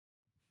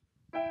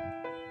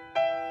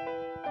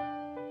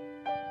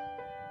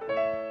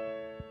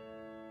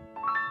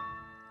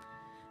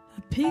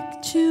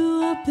picked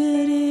you up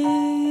at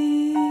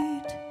 8.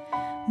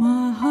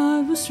 My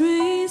heart was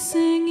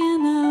racing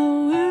and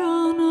now we're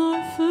on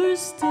our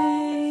first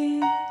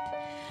date.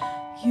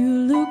 You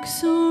look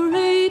so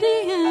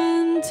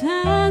radiant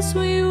as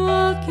we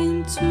walk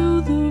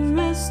into the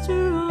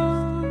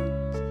restaurant.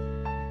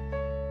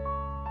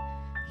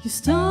 You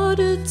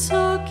started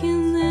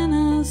talking, then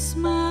I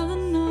smiled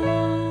and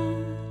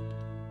nod.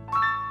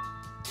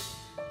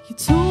 You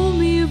told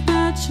me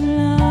about your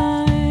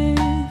life,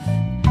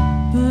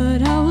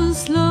 but I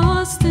was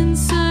lost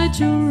inside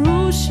your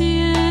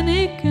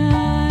oceanic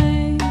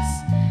eyes.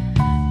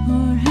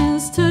 Our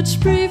hands touched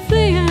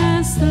briefly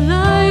as the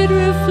light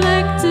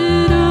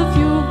reflected of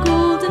your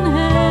golden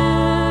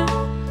hair.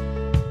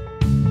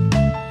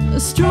 A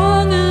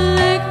strong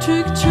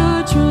electric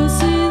charge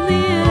was in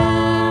the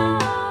air.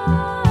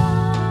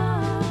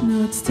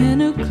 Now it's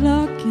 10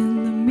 o'clock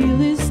and the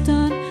meal is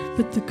done,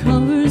 but the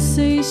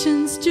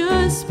conversation's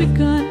just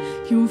begun.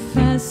 You're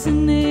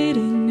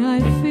fascinating, I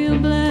feel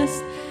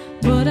blessed,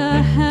 but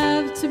I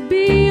have to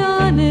be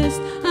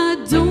honest, I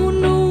don't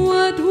know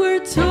what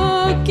we're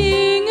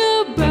talking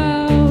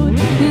about,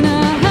 and I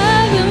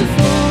haven't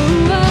for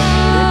a while.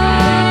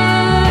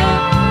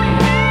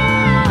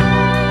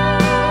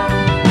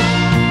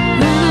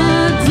 And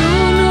I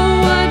don't know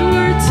what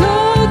we're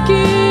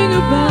talking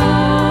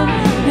about,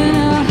 and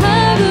I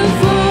haven't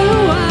for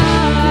a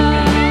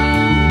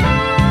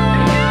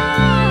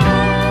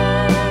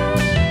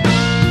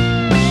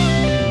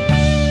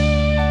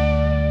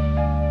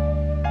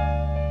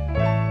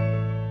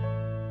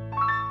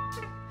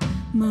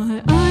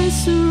My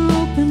eyes are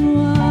open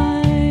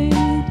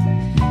wide.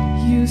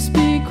 You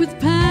speak with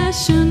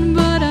passion,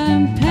 but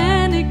I'm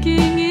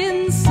panicking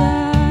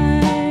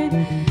inside.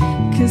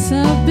 'Cause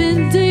I've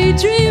been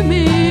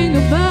daydreaming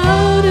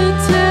about a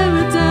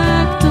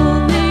pterodactyl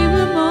named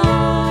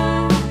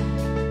Lamar.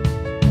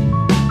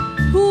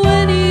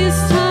 When he's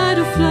tired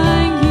of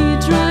flying, he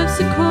drives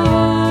a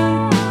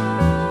car.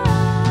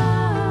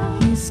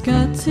 He's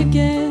got to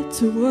get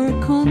to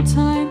work on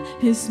time.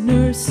 His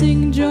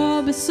nursing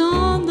job is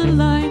on the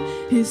line.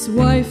 His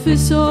wife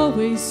is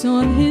always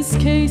on his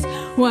case.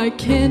 Why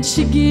can't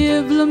she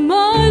give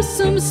Lamar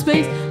some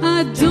space?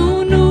 I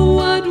don't know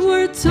what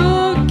we're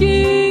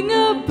talking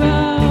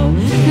about,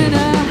 and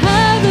I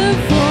haven't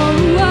for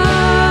a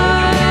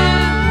while.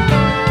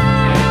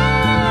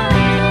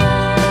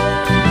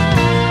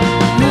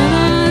 And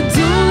I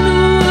don't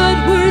know what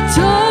we're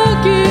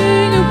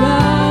talking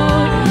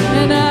about,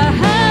 and I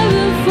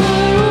haven't for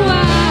a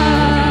while.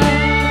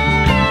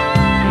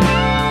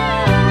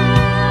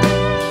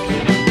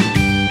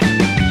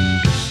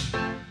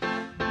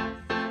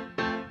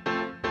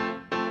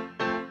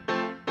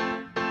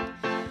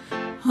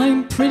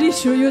 I'm pretty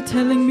sure you're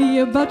telling me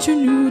about your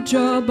new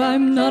job.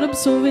 I'm not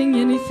absorbing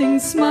anything,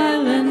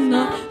 smile and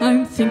nod.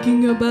 I'm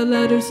thinking about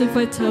letters if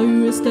I tell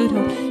you, is that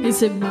all?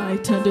 Is it my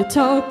turn to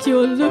talk?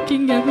 You're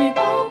looking at me.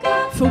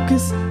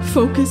 Focus,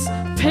 focus,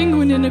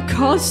 penguin in a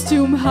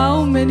costume.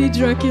 How many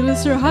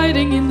Draculas are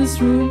hiding in this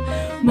room?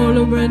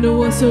 Marlon Brando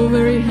was so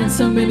very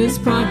handsome in his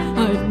prime.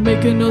 I'd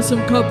make an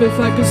awesome cop if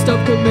I could stop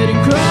committing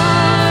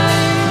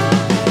crime.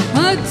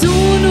 I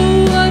don't know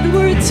what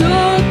we're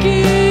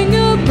talking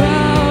about.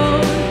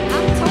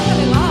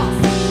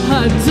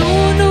 I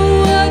don't know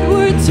what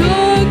we're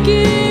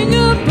talking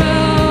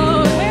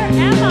about. Where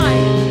am I?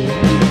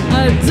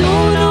 I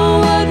don't know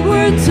what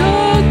we're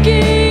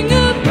talking